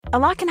A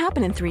lot can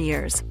happen in 3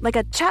 years, like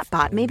a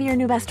chatbot may be your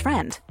new best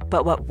friend.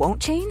 But what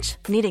won't change?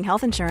 Needing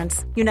health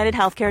insurance. United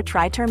Healthcare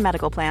Tri-Term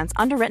Medical Plans,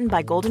 underwritten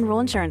by Golden Rule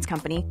Insurance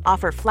Company,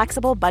 offer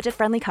flexible,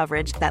 budget-friendly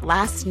coverage that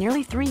lasts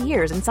nearly 3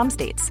 years in some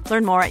states.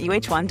 Learn more at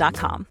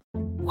uh1.com.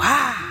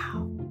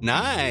 Wow.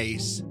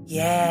 Nice.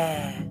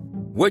 Yeah.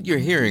 What you're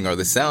hearing are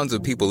the sounds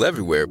of people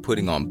everywhere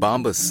putting on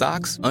Bombas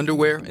socks,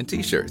 underwear, and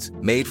T-shirts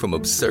made from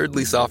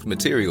absurdly soft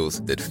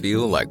materials that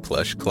feel like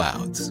plush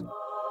clouds.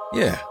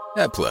 Yeah,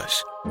 that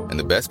plush. And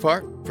the best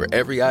part? For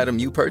every item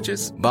you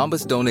purchase,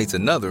 Bombas donates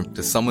another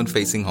to someone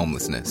facing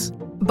homelessness.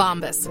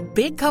 Bombas.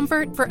 Big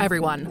comfort for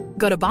everyone.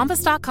 Go to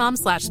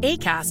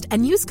bombas.com/ACAST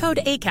and use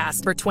code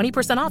ACAST for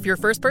 20% off your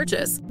first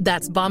purchase.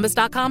 That's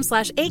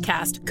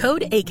bombas.com/ACAST.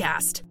 Code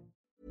ACAST.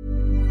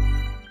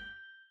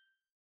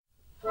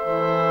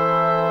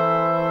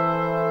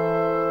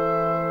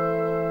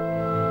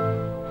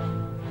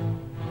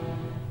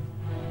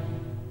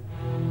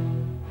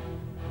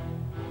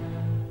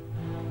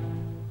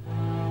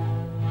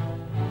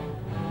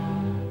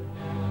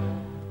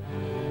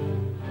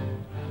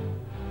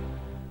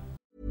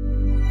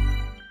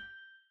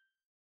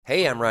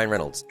 Hey, I'm Ryan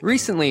Reynolds.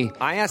 Recently,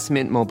 I asked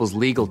Mint Mobile's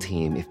legal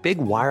team if big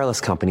wireless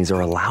companies are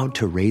allowed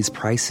to raise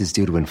prices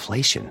due to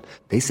inflation.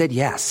 They said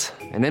yes.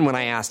 And then when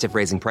I asked if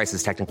raising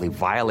prices technically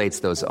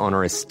violates those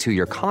onerous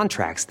 2-year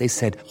contracts, they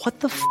said,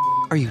 "What the f***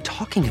 are you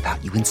talking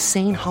about, you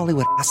insane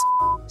Hollywood ass?"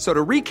 So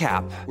to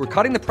recap, we're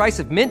cutting the price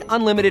of Mint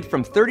Unlimited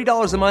from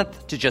 $30 a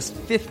month to just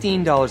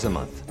 $15 a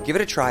month. Give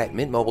it a try at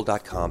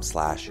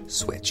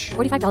mintmobile.com/switch.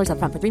 $45 up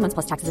front for 3 months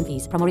plus taxes and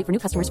fees. Promo rate for new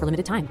customers for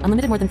limited time.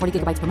 Unlimited more than 40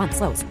 gigabytes per month.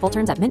 Slows full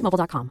terms at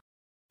mintmobile.com.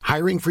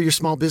 Hiring for your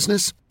small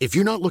business? If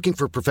you're not looking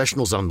for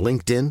professionals on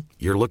LinkedIn,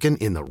 you're looking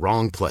in the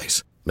wrong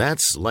place.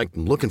 That's like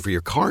looking for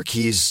your car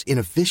keys in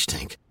a fish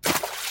tank.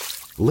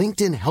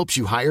 LinkedIn helps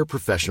you hire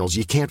professionals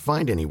you can't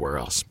find anywhere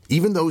else,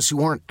 even those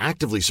who aren't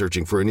actively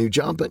searching for a new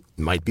job but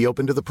might be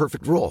open to the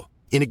perfect role.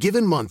 In a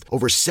given month,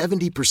 over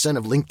 70%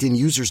 of LinkedIn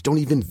users don't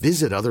even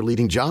visit other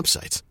leading job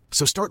sites.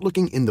 So start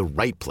looking in the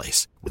right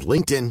place. With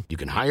LinkedIn, you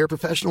can hire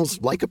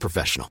professionals like a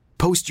professional.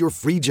 Post your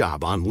free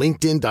job on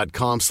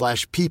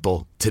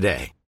linkedin.com/people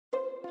today.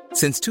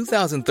 Since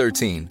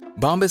 2013,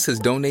 Bombas has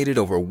donated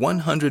over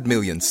 100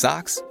 million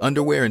socks,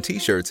 underwear, and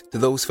T-shirts to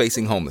those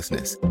facing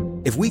homelessness.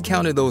 If we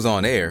counted those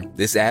on air,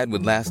 this ad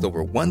would last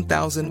over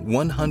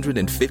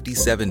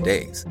 1,157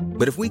 days.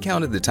 But if we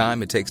counted the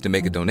time it takes to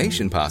make a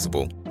donation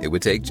possible, it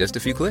would take just a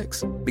few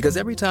clicks. Because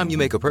every time you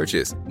make a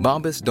purchase,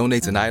 Bombas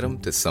donates an item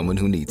to someone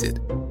who needs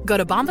it. Go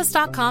to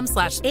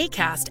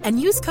bombas.com/ACAST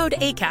and use code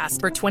ACAST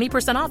for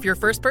 20% off your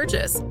first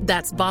purchase.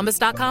 That's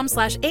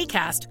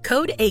bombas.com/ACAST.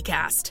 Code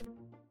ACAST.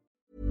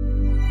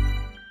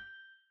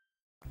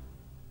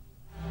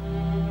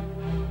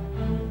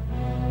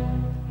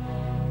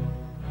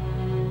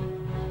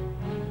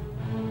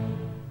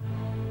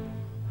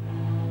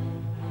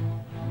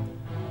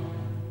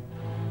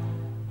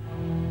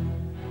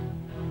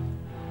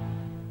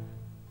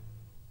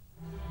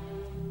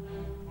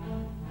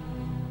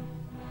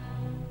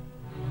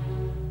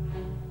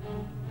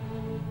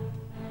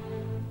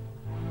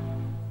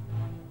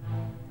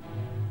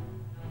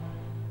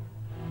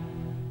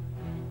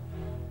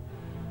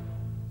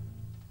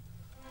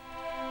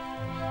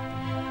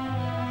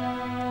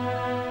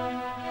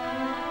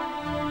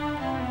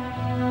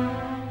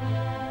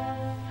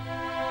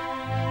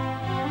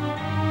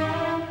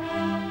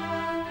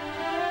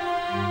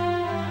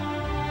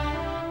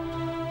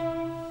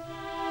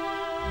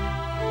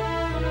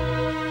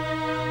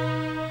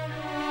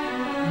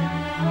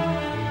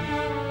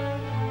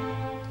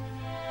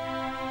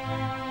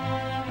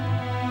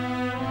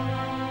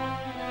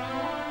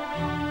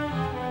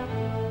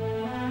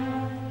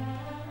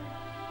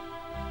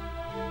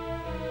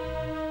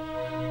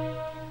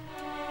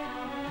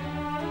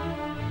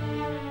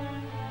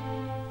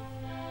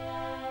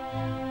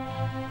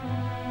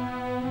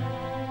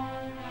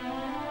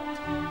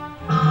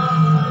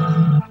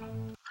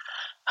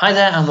 Hi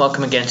there, and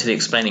welcome again to the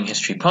Explaining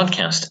History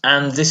podcast.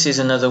 And this is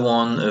another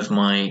one of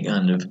my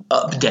kind of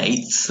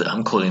updates that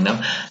I'm calling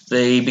them.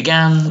 They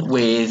began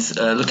with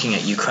looking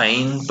at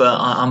Ukraine, but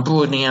I'm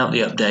broadening out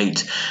the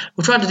update.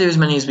 We'll try to do as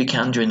many as we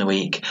can during the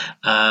week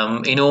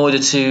in order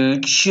to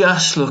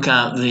just look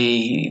at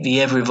the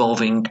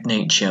ever-evolving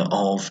nature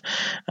of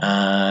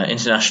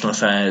international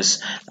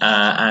affairs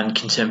and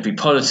contemporary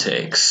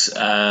politics.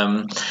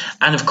 And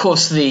of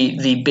course,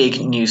 the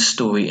big news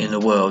story in the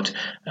world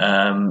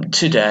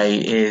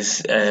today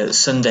is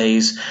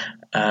Sunday's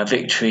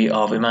victory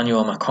of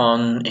Emmanuel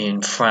Macron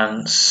in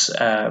France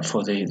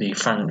for the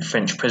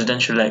French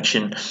presidential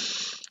election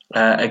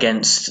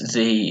against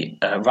the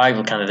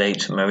rival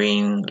candidate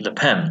Marine Le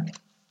Pen.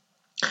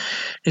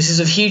 This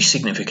is of huge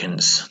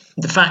significance.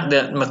 The fact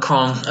that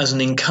Macron, as an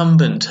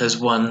incumbent, has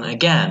won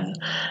again,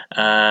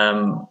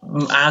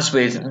 as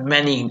with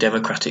many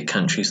democratic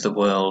countries the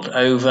world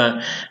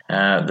over,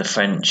 the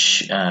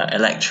French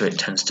electorate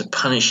tends to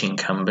punish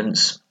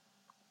incumbents.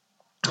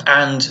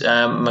 And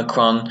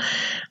Macron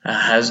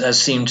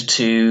has seemed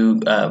to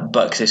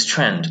buck this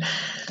trend.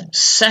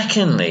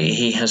 Secondly,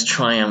 he has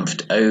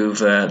triumphed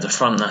over the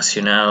Front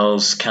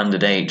National's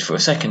candidate for a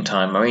second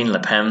time, Marine Le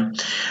Pen.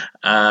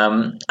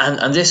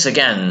 And this,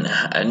 again,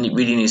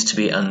 really needs to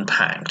be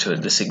unpacked,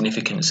 the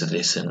significance of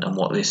this and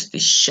what this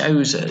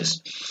shows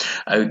us.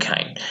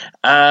 Okay.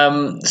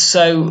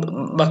 So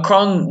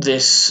Macron,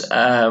 this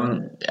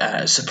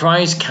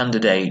surprise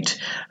candidate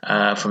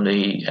from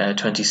the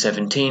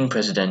 2017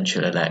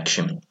 presidential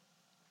election,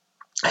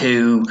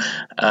 who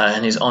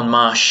in his En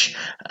Marche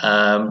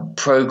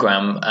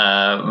program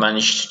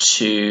managed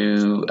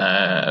to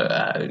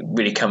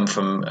really come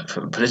from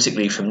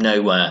politically from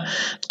nowhere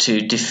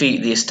to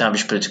defeat the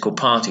established political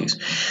parties,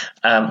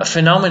 a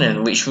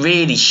phenomenon which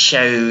really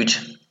showed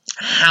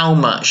how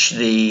much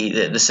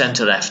the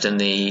centre left and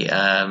the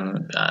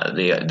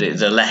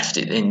left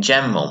in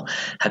general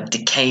had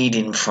decayed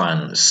in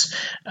France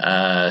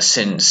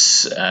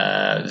since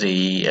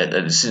the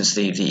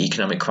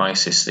economic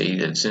crisis,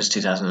 since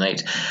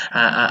 2008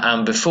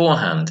 and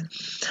beforehand.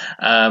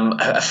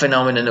 A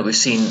phenomenon that we've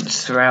seen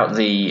throughout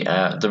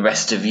the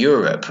rest of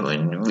Europe,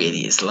 and really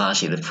it's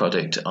largely the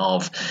product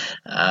of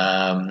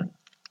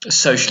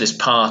socialist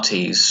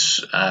parties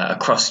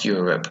across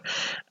Europe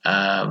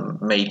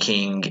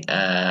making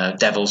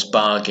devil's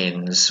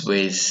bargains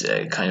with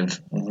kind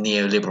of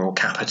neoliberal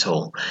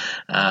capital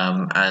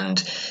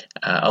and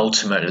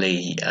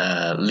ultimately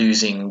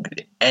losing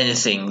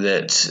anything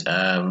that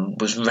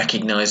was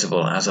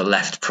recognisable as a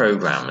left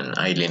programme and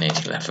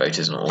alienating left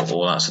voters and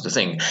all that sort of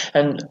thing.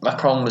 And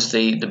Macron was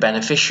the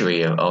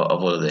beneficiary of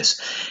all of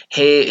this.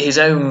 His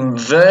own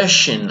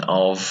version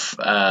of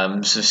sort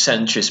of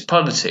centrist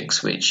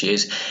politics, which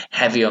is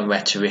heavy on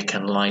rhetoric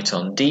and light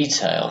on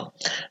detail,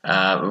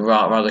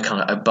 rather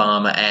kind of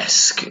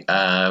Obama-esque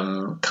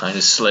kind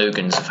of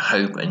slogans of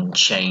hope and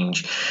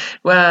change,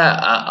 where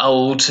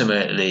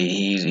ultimately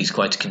he's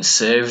quite a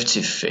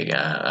conservative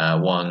figure,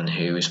 one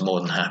who is more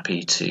than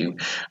happy to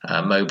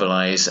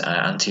mobilise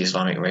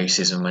anti-Islamic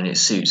racism when it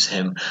suits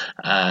him,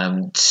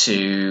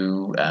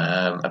 to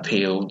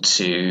appeal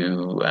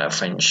to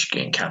French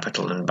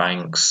capital and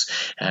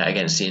banks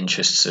against the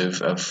interests of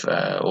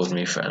the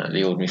ordinary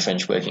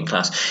French working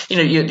class. You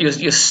know,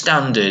 your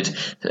standard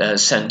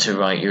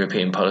centre-right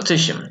European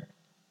politician.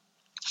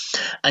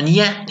 And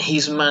yet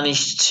he's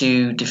managed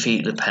to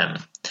defeat Le Pen.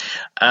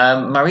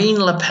 Marine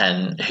Le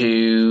Pen,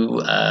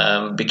 who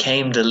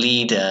became the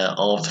leader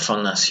of the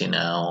Front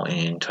National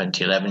in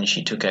 2011,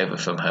 she took over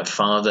from her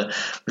father,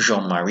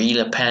 Jean-Marie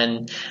Le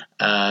Pen.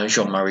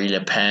 Jean-Marie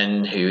Le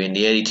Pen, who in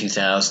the early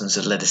 2000s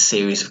had led a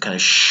series of kind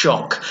of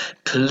shock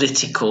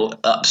political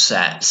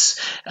upsets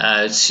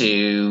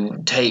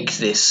to take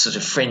this sort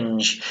of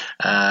fringe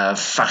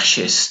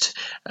fascist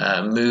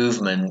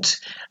movement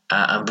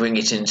and bring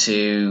it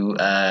into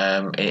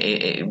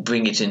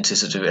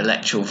sort of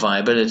electoral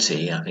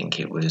viability. I think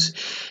it was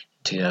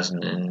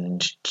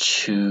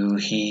 2002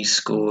 he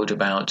scored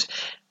about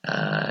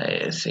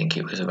I think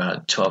it was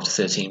about 12 to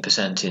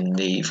 13% in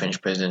the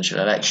French presidential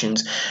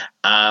elections.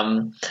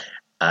 In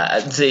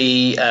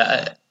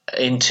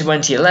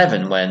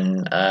 2011,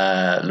 when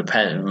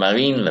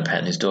Marine Le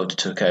Pen, his daughter,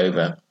 took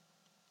over,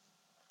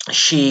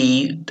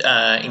 she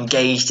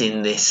engaged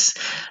in this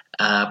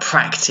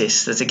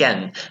practice that,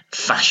 again,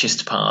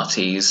 fascist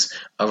parties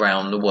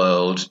around the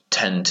world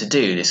tend to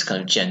do, this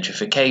kind of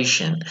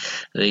gentrification.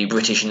 The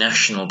British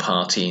National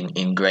Party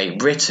in Great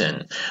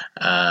Britain,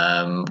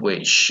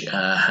 which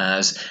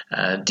has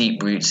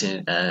deep roots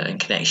and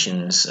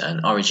connections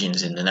and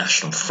origins in the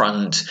National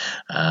Front,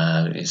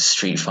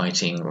 street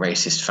fighting,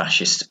 racist,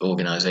 fascist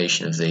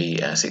organisation of the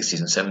 60s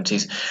and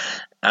 70s,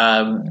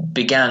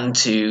 began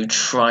to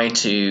try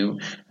to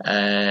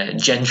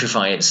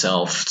gentrify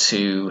itself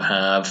to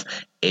have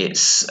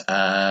its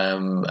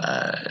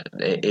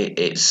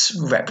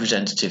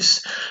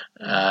representatives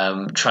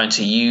trying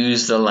to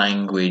use the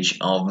language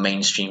of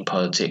mainstream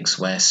politics,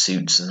 wear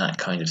suits and that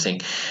kind of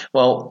thing.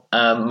 Well,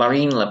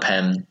 Marine Le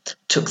Pen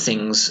took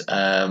things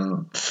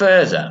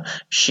further.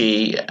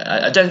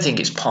 I don't think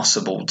it's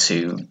possible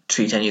to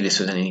treat any of this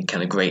with any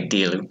kind of great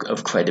deal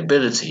of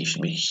credibility. You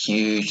should be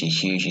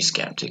hugely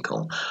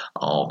sceptical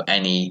of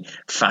any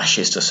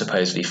fascist or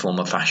supposedly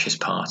former fascist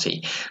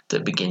party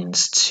that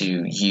begins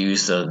to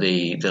use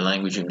the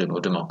language of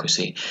liberal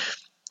democracy.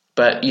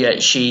 But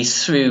yet she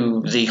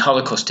threw the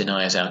Holocaust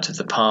deniers out of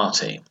the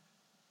party,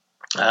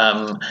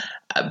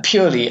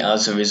 purely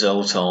as a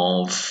result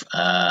of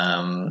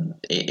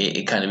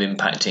it kind of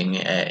impacting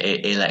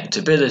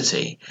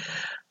electability.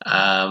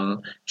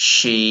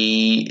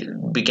 She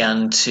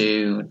began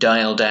to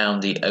dial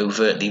down the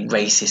overtly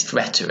racist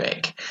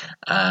rhetoric.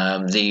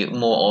 The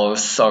more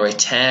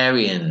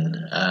authoritarian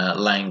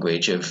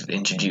language of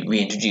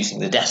reintroducing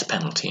the death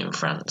penalty in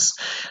France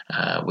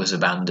was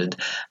abandoned.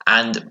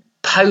 And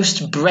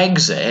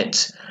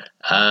post-Brexit,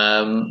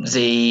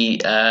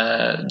 the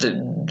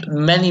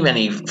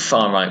many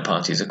far-right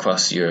parties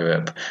across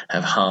Europe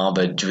have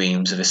harboured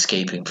dreams of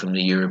escaping from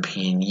the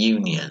European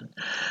Union.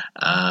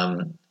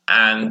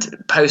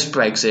 And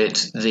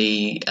post-Brexit,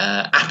 the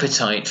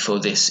appetite for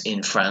this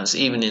in France,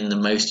 even in the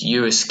most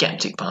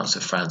Eurosceptic parts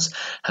of France,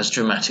 has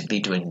dramatically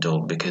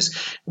dwindled because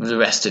the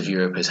rest of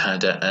Europe has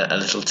had a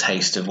little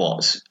taste of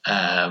what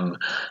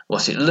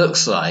it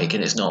looks like,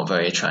 and it's not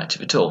very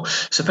attractive at all.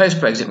 So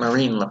post-Brexit,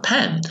 Marine Le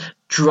Pen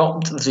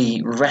dropped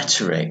the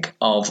rhetoric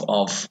of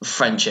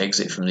French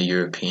exit from the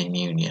European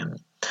Union.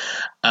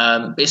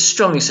 It's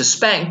strongly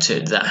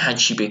suspected that had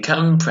she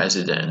become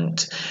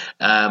president,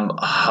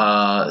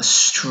 her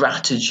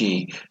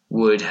strategy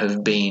would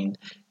have been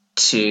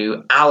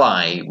to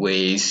ally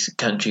with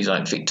countries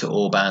like Viktor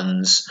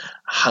Orban's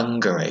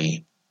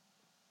Hungary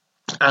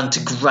and to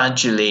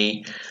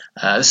gradually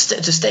to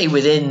stay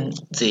within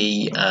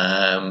the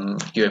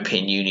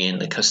European Union,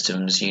 the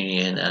customs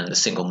union and the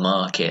single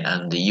market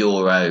and the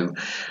euro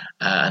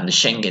and the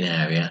Schengen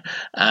area,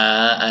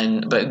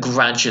 but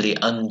gradually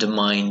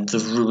undermine the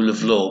rule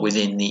of law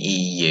within the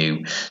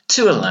EU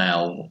to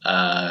allow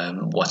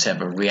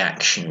whatever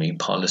reactionary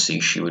policy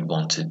she would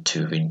wanted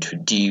to have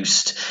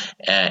introduced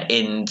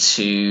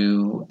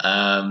into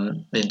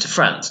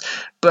France.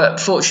 But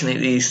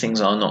fortunately, these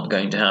things are not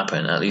going to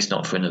happen, at least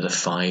not for another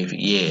 5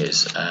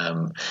 years.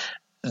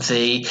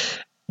 The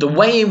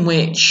way in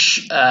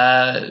which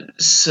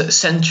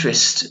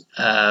centrist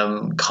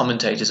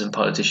commentators and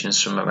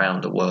politicians from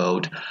around the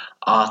world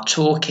are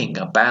talking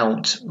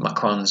about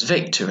Macron's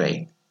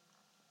victory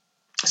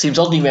seems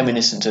oddly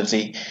reminiscent of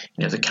the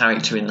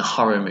character in the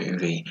horror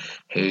movie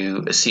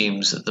who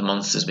assumes that the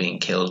monster's being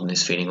killed and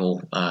is feeling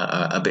all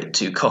a bit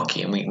too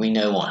cocky, and we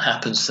know what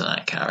happens to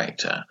that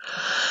character.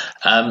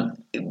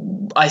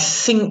 I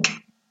think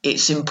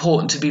it's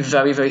important to be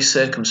very, very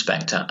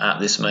circumspect at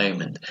this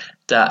moment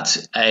that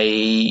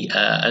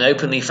an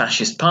openly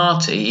fascist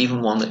party,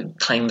 even one that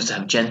claims to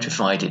have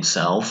gentrified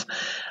itself,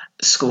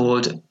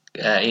 polled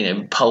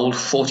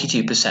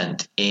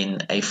 42% in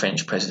a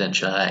French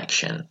presidential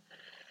election.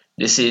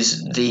 This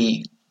is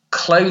the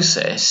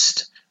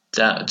closest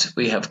that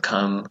we have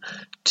come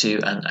to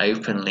an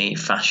openly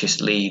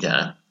fascist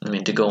leader. I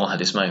mean, de Gaulle had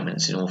his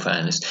moments, in all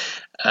fairness,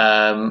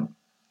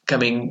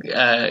 coming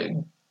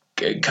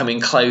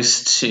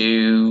close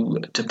to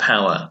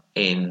power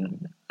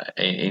in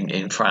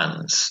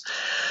France.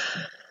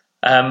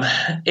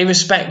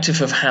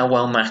 Irrespective of how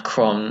well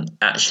Macron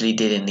actually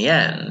did in the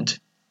end,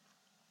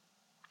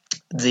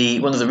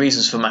 one of the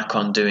reasons for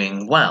Macron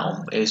doing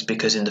well is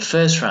because in the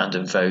first round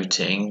of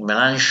voting,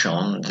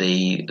 Mélenchon,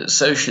 the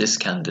socialist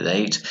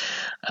candidate,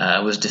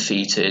 was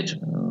defeated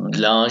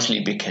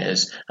largely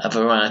because a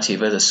variety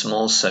of other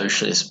small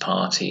socialist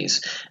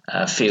parties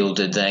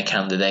fielded their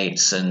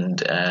candidates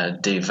and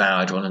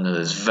devoured one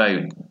another's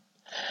vote.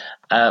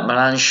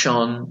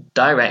 Mélenchon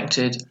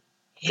directed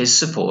his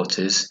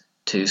supporters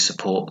to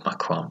support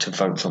Macron, to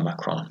vote for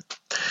Macron.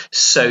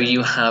 So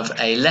you have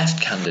a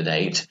left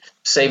candidate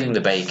saving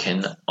the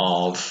bacon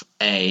of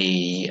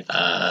a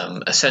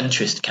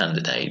centrist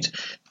candidate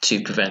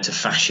to prevent a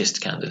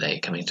fascist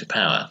candidate coming to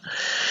power.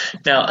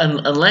 Now,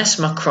 unless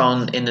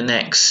Macron in the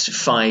next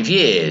 5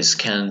 years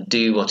can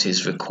do what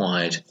is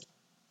required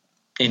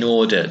in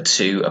order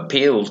to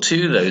appeal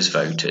to those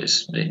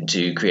voters,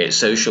 to create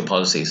social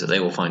policies that they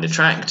will find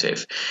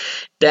attractive,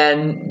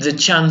 then the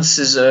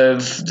chances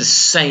of the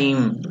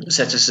same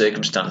set of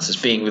circumstances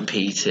being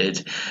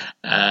repeated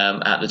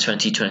at the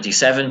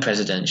 2027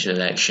 presidential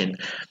election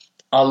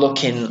are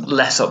looking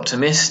less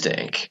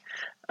optimistic.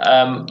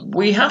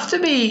 We have to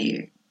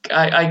be,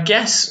 I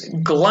guess,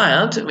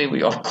 glad. I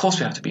mean, of course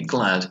we have to be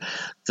glad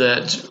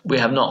that we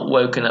have not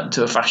woken up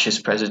to a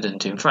fascist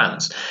president in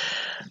France.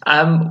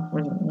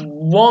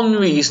 One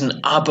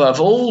reason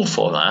above all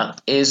for that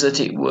is that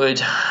it would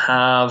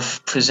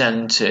have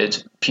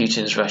presented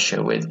Putin's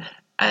Russia with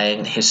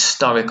an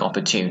historic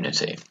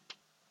opportunity.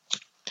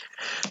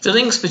 The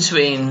links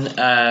between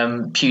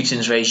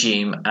Putin's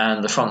regime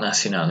and the Front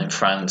National in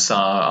France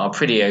are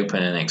pretty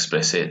open and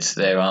explicit.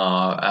 There's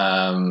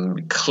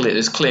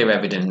clear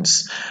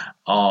evidence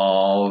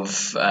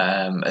of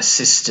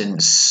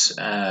assistance,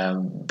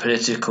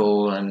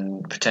 political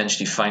and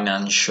potentially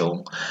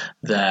financial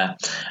there.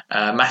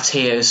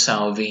 Matteo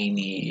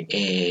Salvini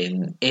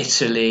in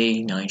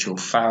Italy, Nigel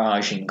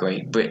Farage in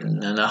Great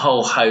Britain, and a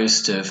whole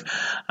host of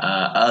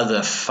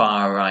other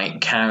far-right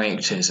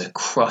characters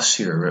across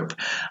Europe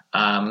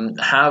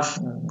have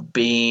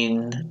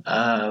been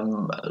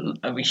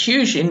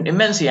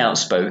immensely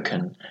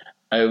outspoken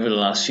over the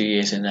last few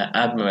years in their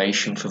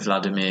admiration for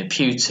Vladimir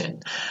Putin.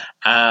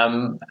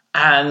 And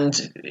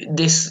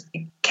this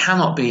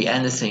cannot be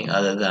anything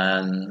other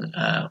than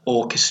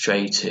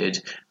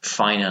orchestrated,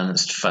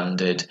 financed,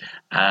 funded,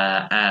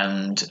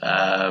 and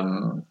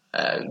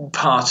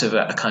part of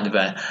a kind of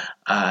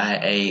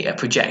a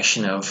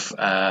projection of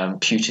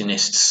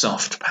Putinist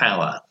soft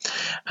power.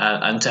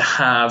 And to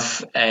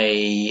have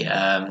a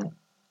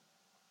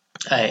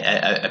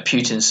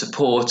Putin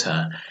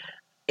supporter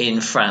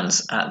in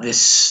France at this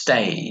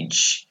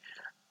stage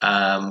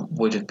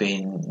would have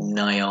been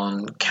nigh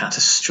on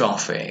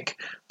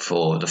catastrophic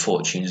for the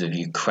fortunes of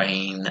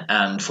Ukraine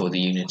and for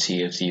the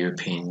unity of the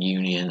European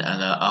Union,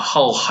 and a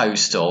whole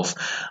host of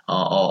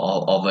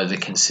other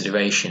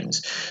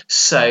considerations.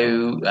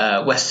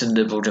 So Western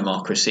liberal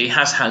democracy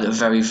has had a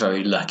very,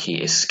 very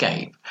lucky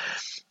escape.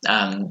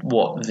 And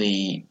what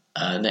the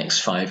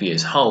next 5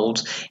 years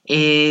holds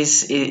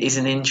is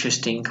an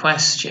interesting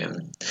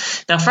question.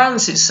 Now,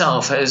 France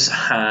itself has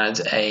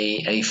had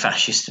a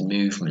fascist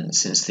movement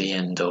since the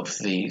end of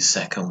the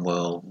Second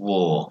World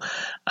War.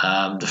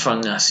 The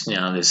Front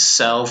National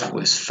itself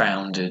was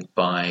founded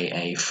by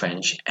a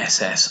French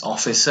SS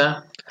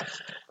officer,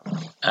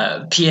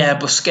 Pierre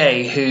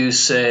Bousquet, who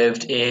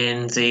served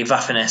in the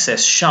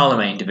Waffen-SS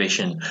Charlemagne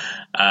division.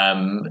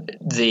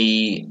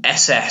 The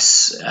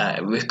SS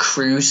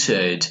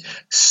recruited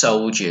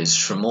soldiers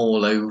from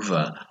all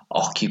over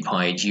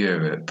occupied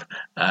Europe.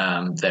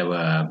 There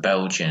were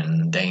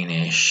Belgian,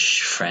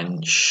 Danish,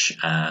 French,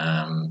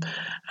 and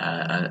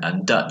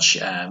Dutch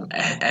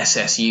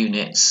SS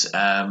units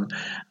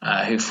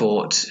who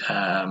fought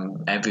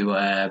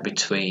everywhere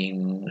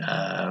between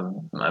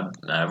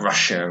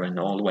Russia and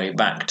all the way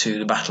back to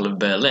the Battle of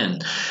Berlin.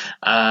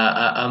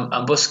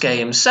 And Bousquet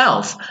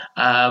himself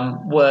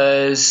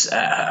was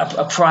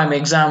a prime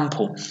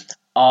example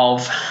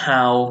of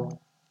how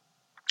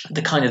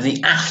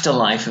the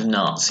afterlife of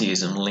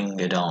Nazism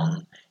lingered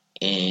on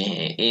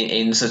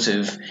in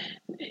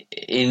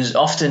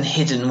often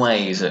hidden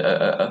ways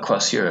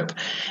across Europe.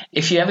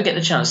 If you ever get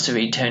the chance to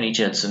read Tony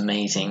Judd's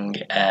amazing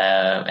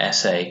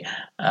essay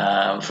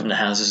from the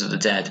Houses of the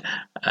Dead,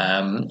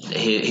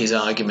 his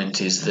argument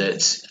is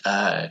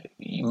that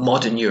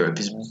modern Europe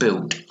is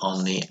built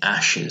on the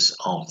ashes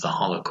of the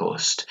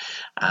Holocaust,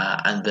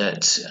 and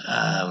that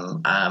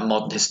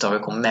modern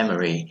historical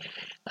memory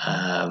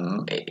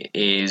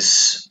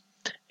is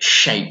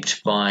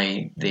shaped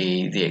by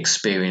the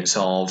experience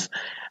of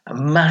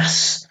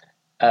mass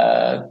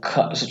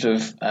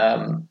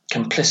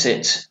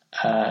complicit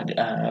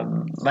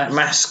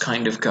mass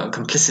kind of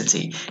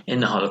complicity in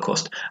the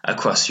Holocaust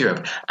across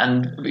Europe,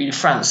 and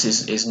France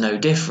is no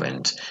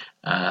different.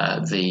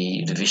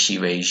 The Vichy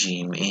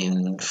regime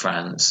in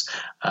France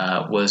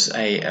was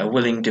a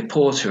willing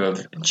deporter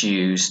of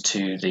Jews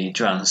to the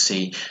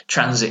Drancy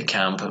transit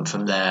camp, and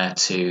from there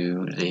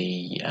to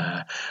the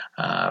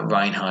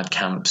Reinhard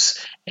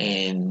camps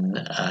in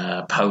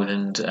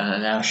Poland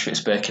and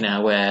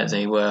Auschwitz-Birkenau, where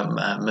they were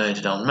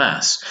murdered en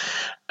masse.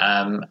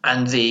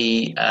 And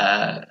the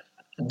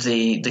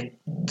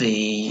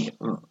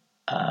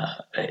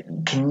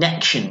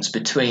connections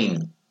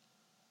between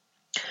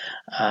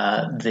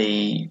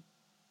the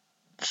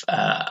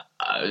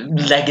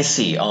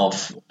legacy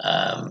of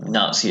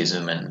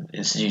Nazism and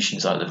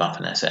institutions like the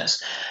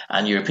Waffen-SS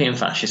and European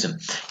fascism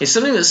is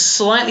something that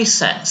slightly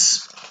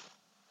sets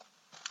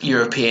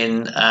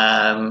European,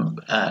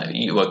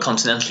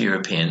 continental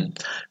European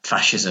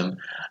fascism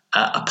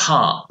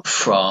apart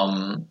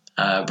from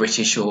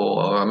British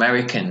or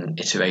American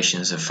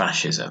iterations of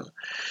fascism.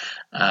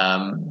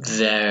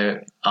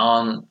 There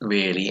aren't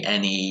really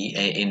any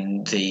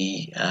in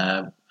the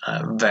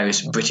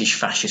various British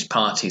fascist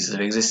parties that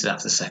have existed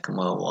after the Second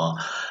World War.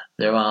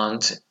 There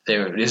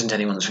isn't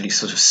anyone that's really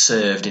sort of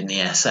served in the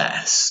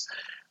SS.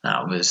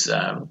 That was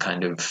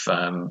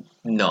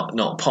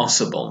not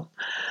possible.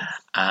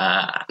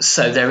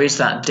 So there is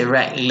that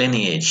direct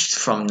lineage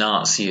from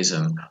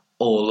Nazism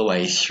all the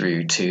way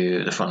through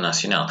to the Front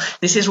National.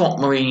 This is what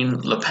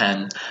Marine Le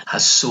Pen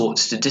has sought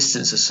to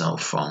distance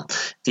herself from.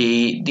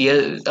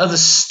 The other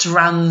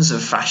strands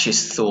of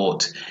fascist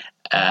thought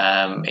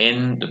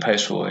in the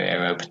post-war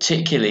era,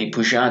 particularly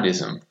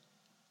Poujadism,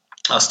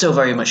 are still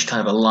very much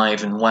kind of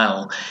alive and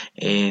well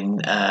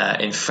in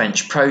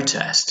French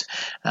protest.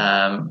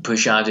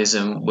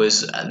 Poujadism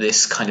was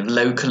this kind of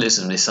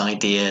localism, this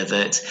idea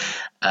that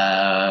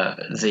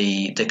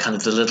the kind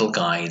of the little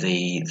guy,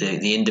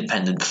 the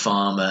independent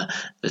farmer,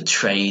 the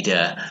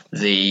trader,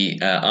 the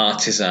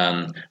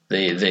artisan,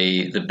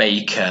 the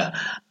baker,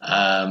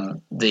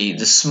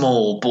 the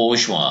small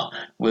bourgeois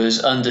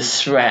was under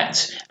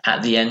threat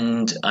at the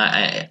end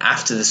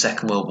after the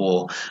Second World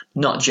War,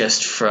 not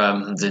just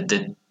from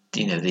the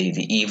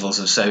evils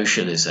of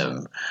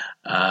socialism,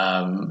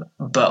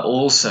 but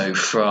also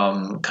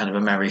from kind of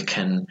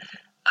American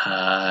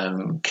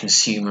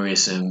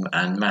consumerism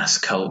and mass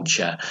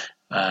culture,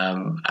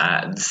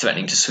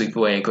 threatening to sweep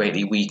away a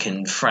greatly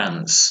weakened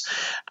France.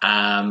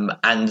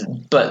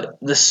 But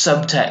the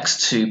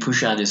subtext to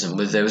Poujadism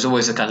was there was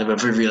always a kind of a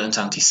virulent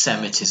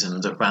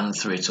anti-Semitism that ran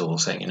through it all,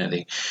 saying,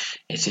 it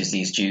is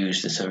these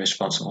Jews that are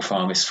responsible for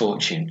our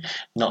misfortune,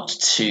 not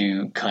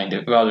to kind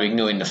of rather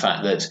ignoring the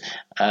fact that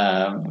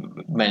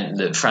meant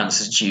that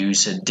France's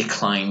Jews had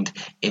declined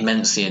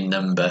immensely in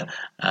number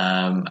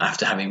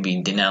after having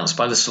been denounced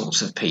by the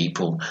sorts of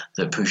people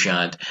that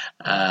Poujade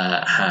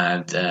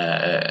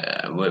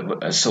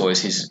saw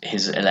as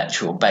his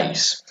electoral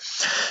base.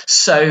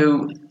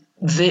 So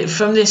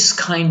from this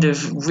kind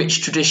of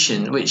rich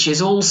tradition, which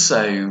is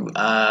also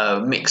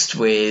mixed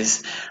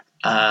with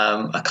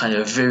a kind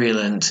of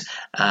virulent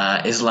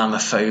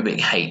Islamophobic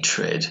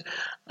hatred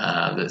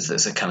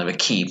that's a kind of a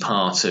key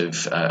part of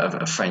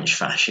French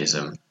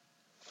fascism,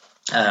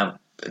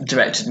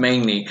 directed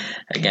mainly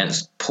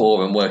against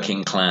poor and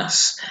working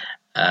class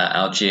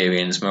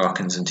Algerians,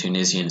 Moroccans and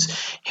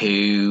Tunisians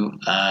who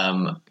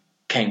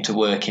came to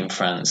work in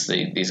France.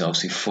 These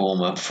obviously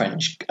former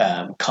French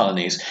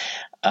colonies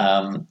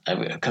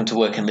come to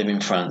work and live in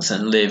France,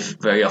 and live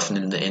very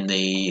often in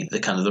the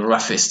kind of the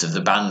roughest of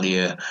the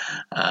banlieue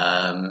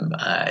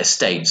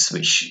estates,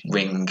 which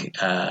ring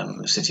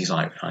cities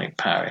like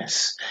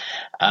Paris.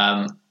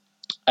 And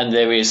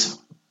there is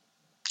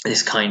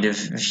this kind of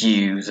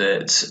view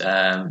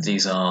that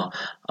these are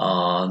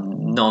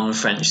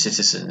non-French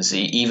citizens,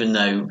 even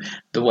though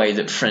the way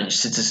that French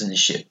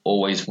citizenship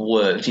always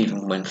worked,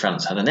 even when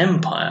France had an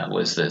empire,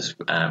 was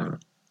that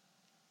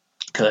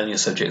colonial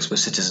subjects were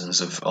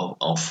citizens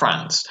of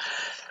France.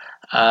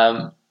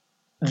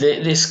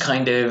 This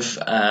kind of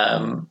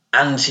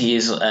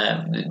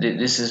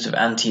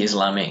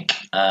anti-Islamic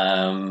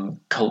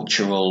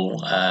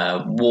cultural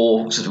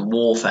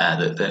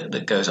warfare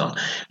that goes on,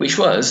 which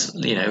was,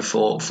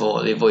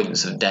 for the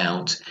avoidance of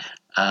doubt,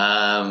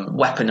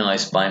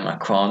 weaponized by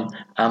Macron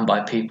and by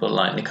people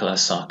like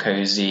Nicolas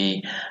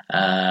Sarkozy,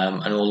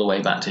 and all the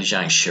way back to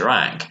Jacques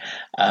Chirac.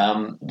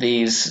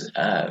 These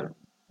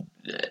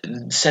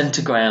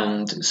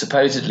centre-ground,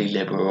 supposedly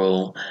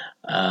liberal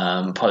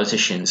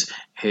politicians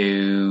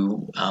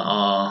who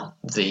are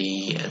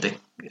the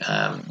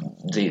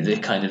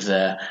kind of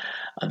the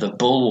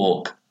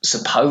bulwark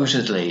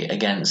supposedly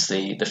against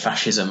the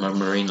fascism of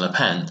Marine Le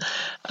Pen,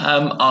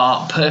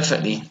 are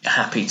perfectly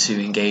happy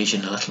to engage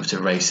in a little bit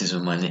of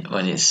racism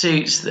when it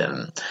suits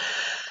them.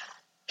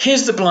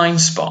 Here's the blind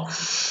spot.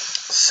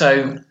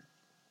 So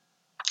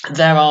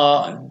there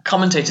are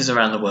commentators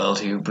around the world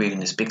who breathe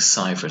in this big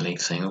sigh of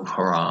relief, saying, "Oh,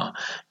 hurrah!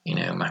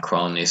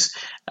 Macron is.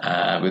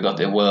 We've got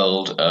the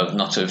world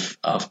not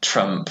of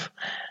Trump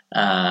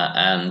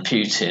and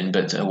Putin,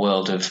 but a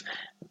world of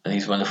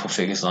these wonderful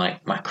figures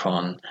like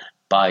Macron,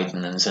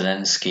 Biden, and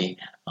Zelensky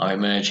are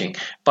emerging."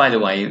 By the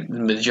way, the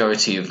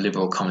majority of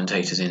liberal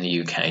commentators in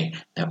the UK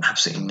know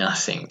absolutely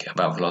nothing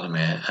about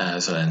Volodymyr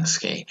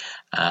Zelensky,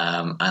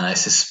 and I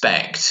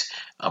suspect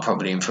are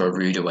probably in for a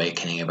rude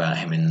awakening about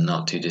him in the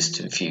not too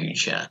distant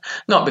future.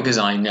 Not because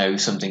I know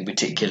something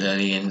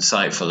particularly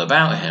insightful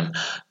about him,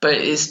 but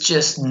it's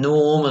just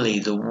normally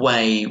the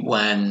way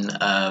when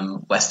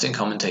Western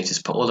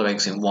commentators put all their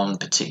eggs in one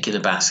particular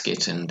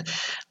basket and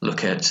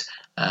look at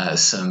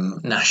some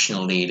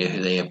national leader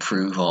who they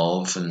approve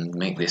of and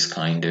make this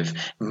kind of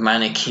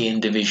Manichaean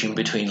division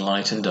between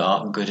light and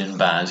dark, good and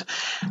bad.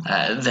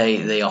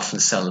 They often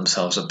sell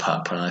themselves a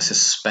pup, and I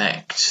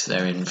suspect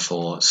they're in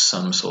for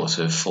some sort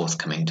of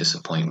forthcoming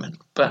disappointment.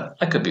 But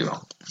I could be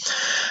wrong.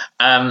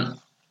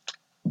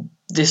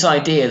 This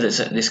idea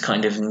that this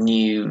kind of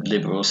new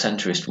liberal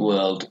centrist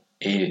world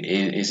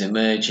is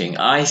emerging,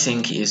 I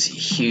think, is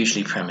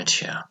hugely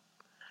premature.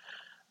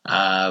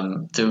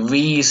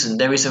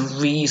 There is a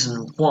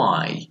reason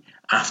why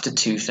after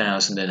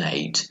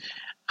 2008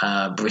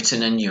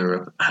 Britain and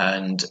Europe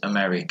and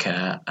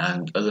America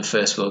and other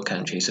first world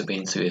countries have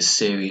been through a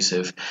series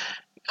of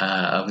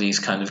these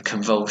kind of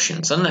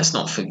convulsions. And let's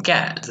not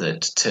forget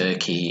that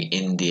Turkey,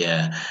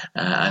 India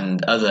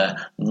and other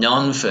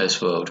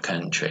non-first world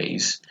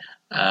countries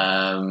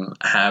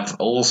have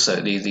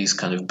also these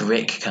kind of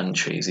BRIC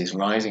countries, these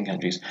rising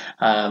countries,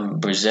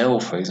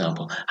 Brazil, for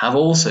example, have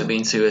also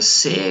been through a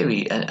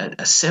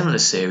similar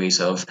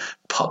series of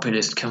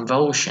populist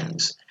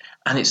convulsions.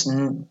 And it's,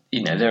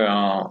 there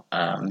are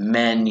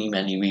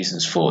many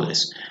reasons for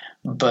this.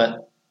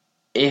 But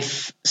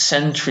if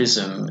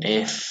centrism,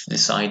 if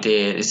this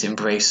idea, this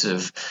embrace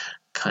of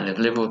kind of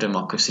liberal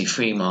democracy,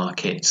 free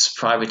markets,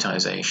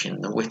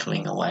 privatization, the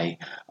whittling away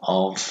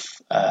of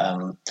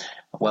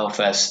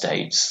welfare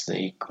states,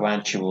 the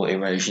gradual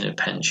erosion of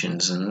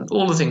pensions, and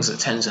all the things that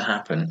tend to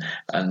happen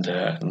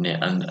under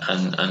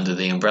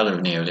the umbrella of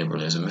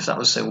neoliberalism, if that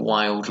was so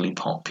wildly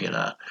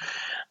popular,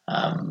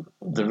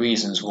 the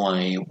reasons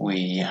why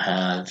we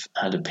have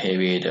had a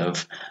period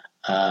of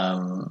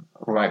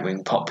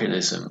right-wing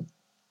populism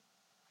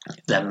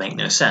then make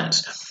no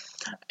sense.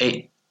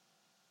 It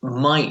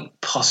might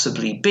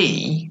possibly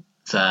be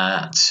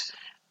that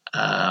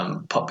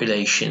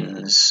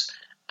populations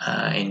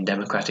in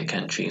democratic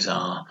countries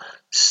are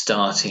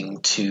starting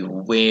to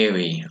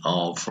weary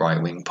of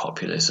right-wing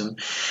populism,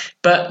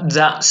 but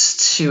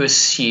that's to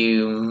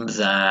assume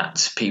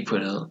that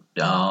people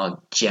are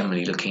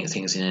generally looking at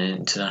things in an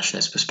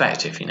internationalist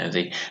perspective.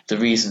 The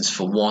reasons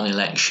for one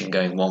election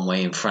going one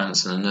way in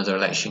France and another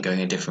election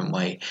going a different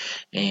way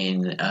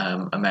in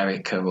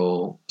America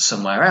or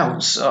somewhere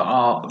else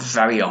are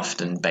very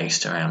often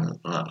based around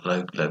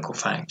local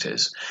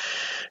factors.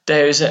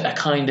 There is a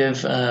kind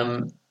of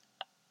an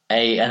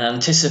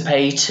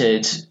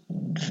anticipated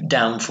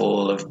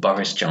downfall of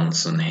Boris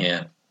Johnson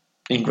here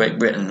in Great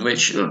Britain,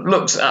 which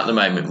looks at the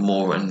moment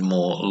more and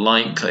more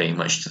likely,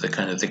 much to the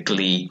kind of the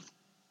glee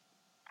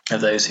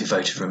of those who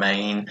voted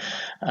Remain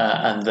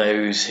and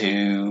those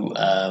who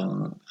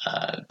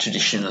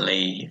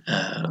traditionally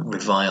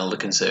revile the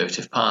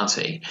Conservative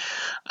Party,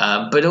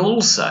 but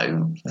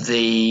also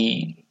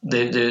the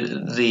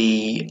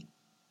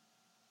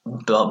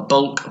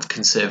bulk of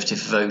Conservative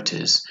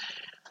voters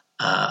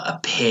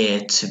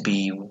appear to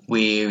be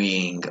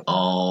wearying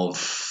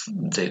of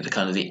the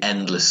kind of the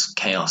endless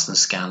chaos and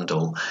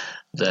scandal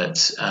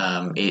that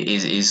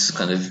is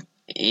kind of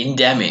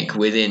endemic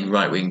within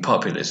right-wing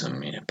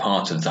populism.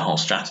 Part of the whole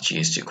strategy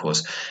is to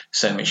cause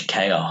so much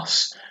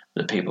chaos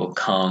that people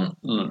can't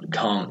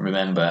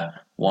remember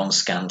one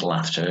scandal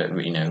after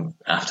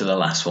the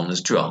last one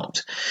has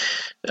dropped.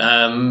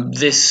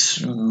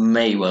 This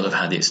may well have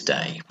had its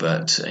day,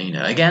 but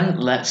again,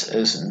 let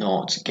us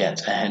not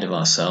get ahead of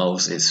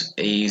ourselves. It's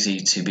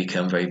easy to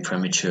become very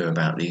premature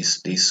about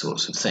these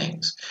sorts of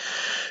things.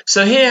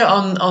 So here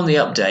on the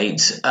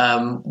update,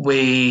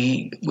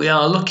 we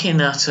are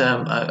looking at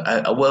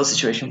a world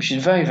situation which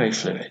is very, very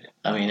fluid.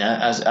 I mean,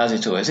 as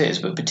it always is,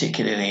 but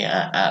particularly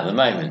at the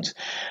moment.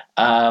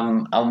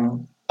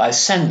 I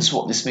sense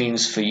what this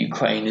means for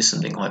Ukraine is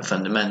something quite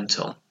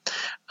fundamental.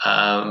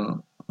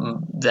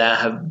 There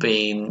have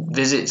been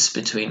visits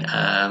between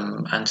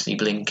Antony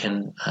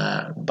Blinken,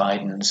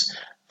 Biden's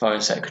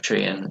foreign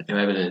secretary, and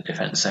whoever the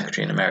defense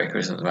secretary in America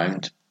is at the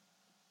moment.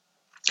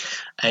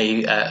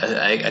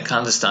 A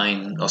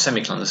clandestine or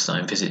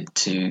semi-clandestine visit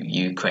to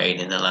Ukraine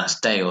in the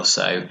last day or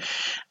so,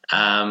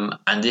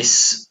 and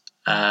this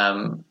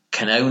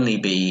can only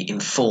be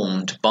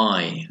informed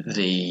by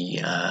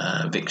the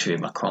victory of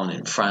Macron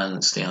in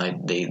France,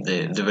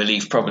 the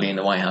relief probably in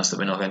the White House that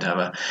we're not going to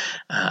have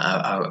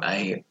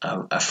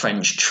a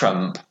French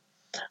Trump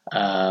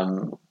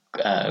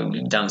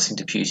dancing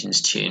to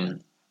Putin's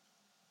tune.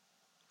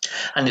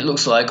 And it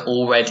looks like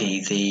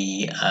already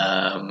the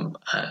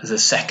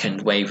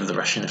second wave of the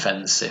Russian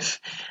offensive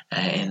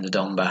in the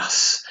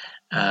Donbass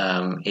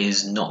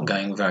is not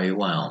going very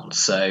well.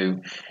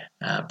 So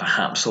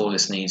perhaps all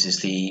this needs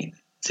is the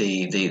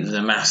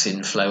mass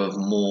inflow of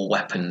more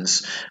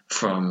weapons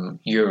from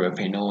Europe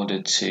in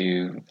order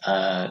to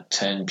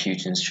turn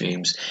Putin's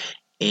dreams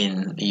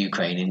in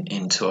Ukraine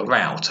into a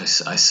rout.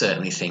 I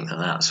certainly think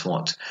that's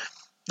what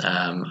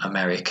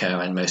America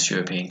and most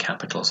European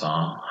capitals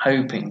are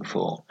hoping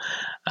for.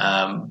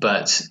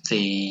 But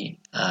the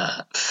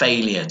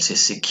failure to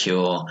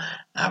secure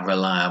a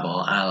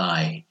reliable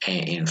ally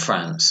in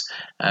France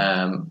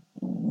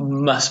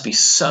must be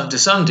to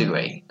some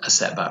degree a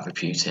setback for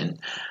Putin,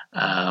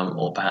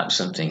 or perhaps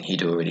something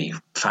he'd already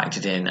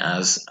factored in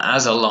as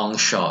a long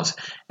shot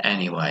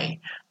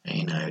anyway.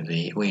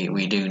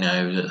 We do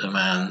know that the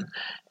man,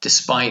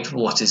 despite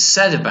what is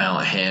said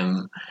about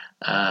him,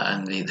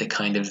 and the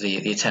kind of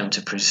the attempt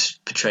to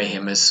portray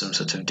him as some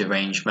sort of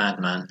deranged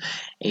madman,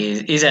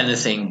 is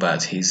anything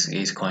but.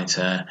 He's quite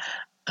an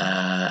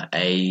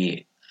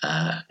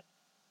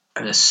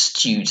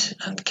astute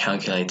and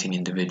calculating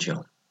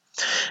individual.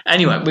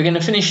 Anyway, we're going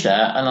to finish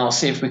there, and I'll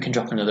see if we can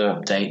drop another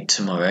update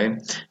tomorrow.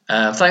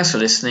 Thanks for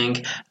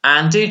listening,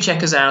 and do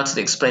check us out at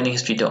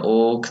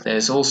explaininghistory.org.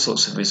 There's all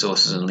sorts of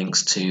resources and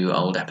links to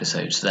old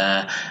episodes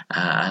there,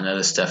 and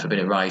other stuff, a bit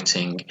of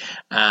writing.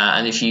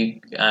 And if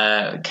you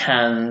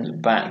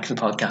can back the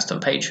podcast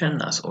on Patreon,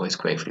 that's always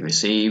gratefully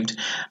received.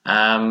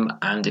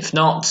 And if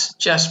not,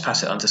 just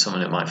pass it on to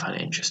someone that might find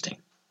it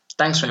interesting.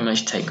 Thanks very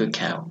much. Take good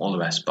care. All the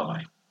best.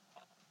 Bye.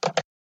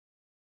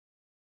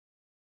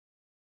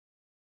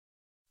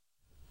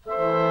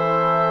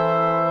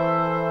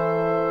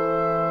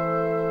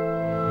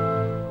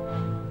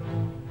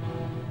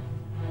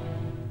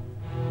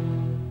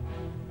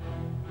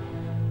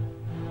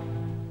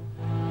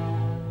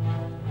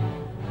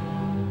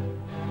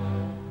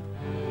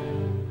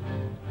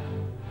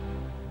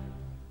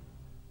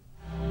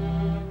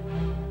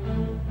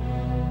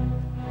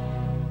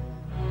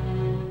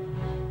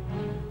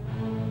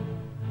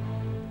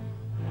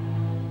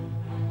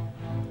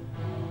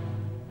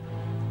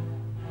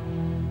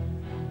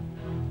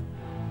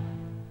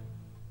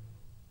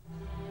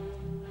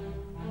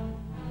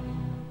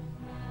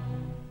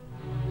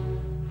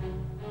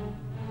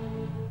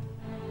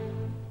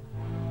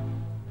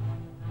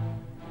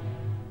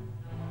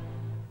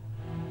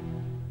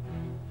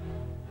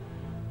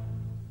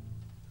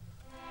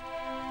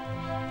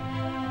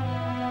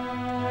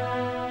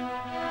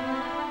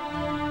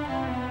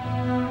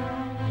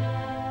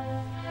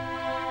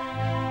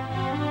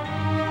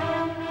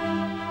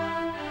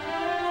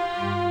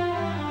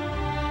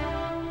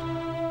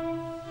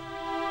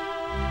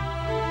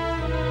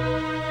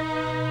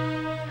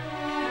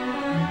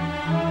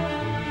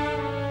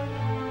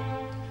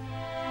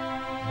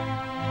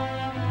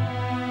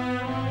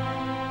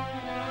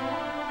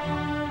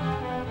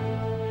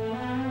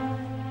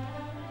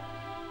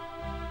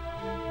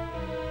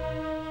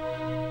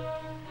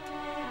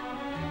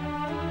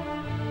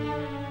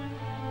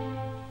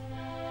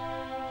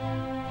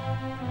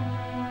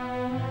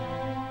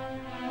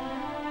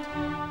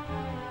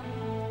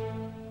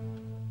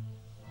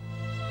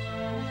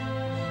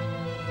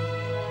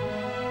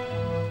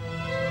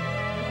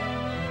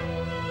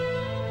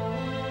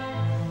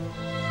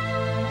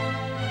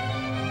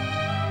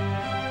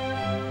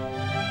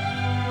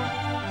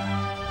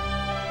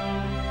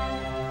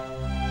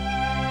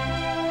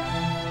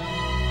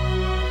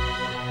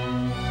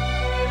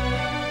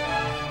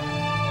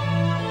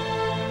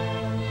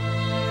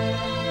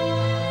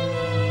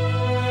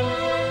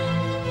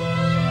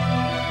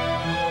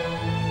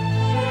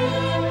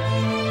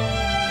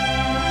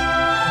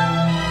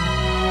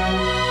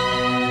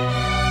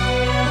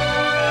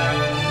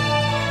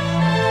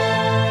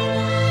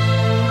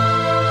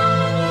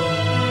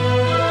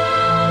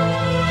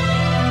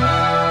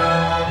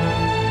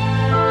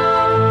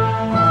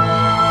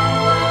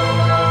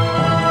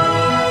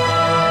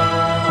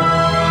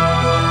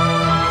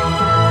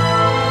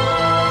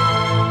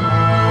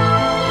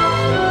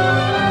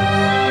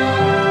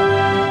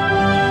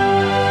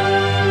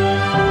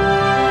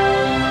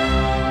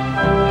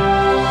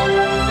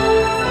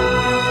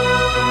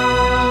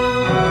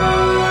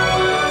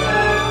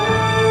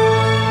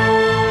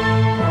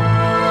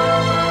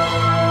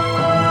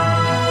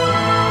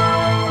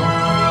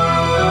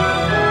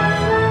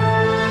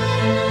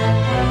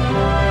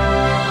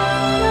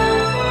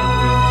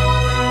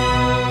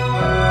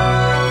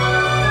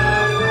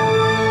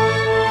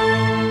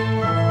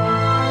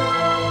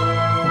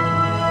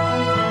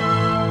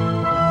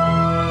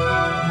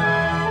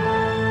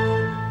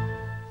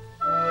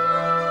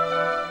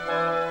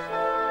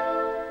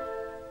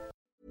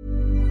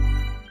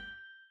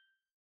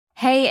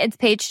 Hey, it's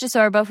Paige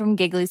DeSorbo from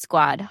Giggly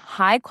Squad.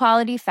 High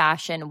quality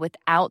fashion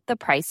without the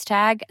price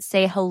tag.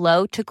 Say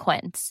hello to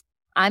Quince.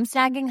 I'm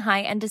snagging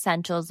high-end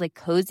essentials like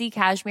cozy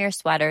cashmere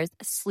sweaters,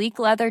 sleek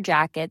leather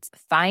jackets,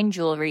 fine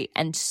jewelry,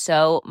 and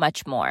so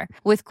much more.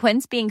 With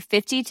Quince being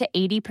 50 to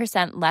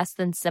 80% less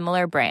than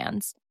similar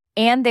brands.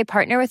 And they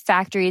partner with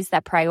factories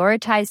that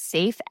prioritize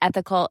safe,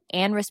 ethical,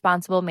 and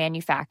responsible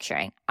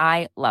manufacturing.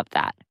 I love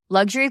that.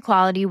 Luxury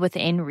quality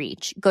within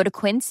reach. Go to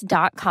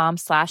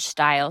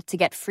quince.com/style to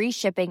get free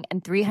shipping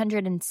and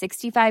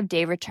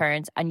 365-day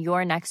returns on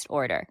your next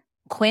order.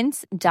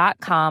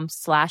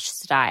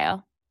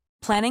 Quince.com/style.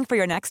 Planning for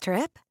your next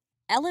trip?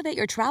 Elevate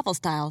your travel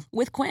style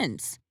with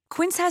Quince.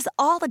 Quince has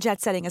all the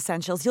jet-setting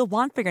essentials you'll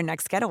want for your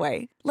next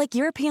getaway, like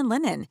European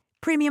linen,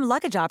 premium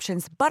luggage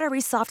options,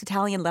 buttery soft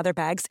Italian leather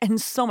bags,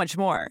 and so much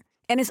more.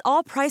 And is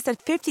all priced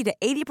at 50 to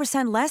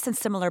 80% less than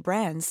similar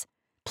brands.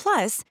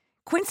 Plus,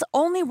 Quince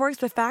only works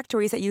with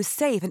factories that use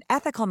safe and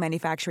ethical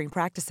manufacturing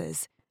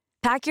practices.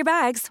 Pack your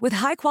bags with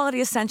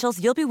high-quality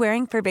essentials you'll be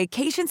wearing for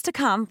vacations to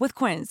come with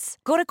Quince.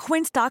 Go to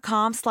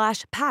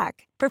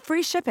quince.com/pack for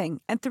free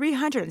shipping and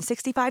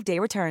 365-day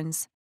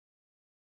returns.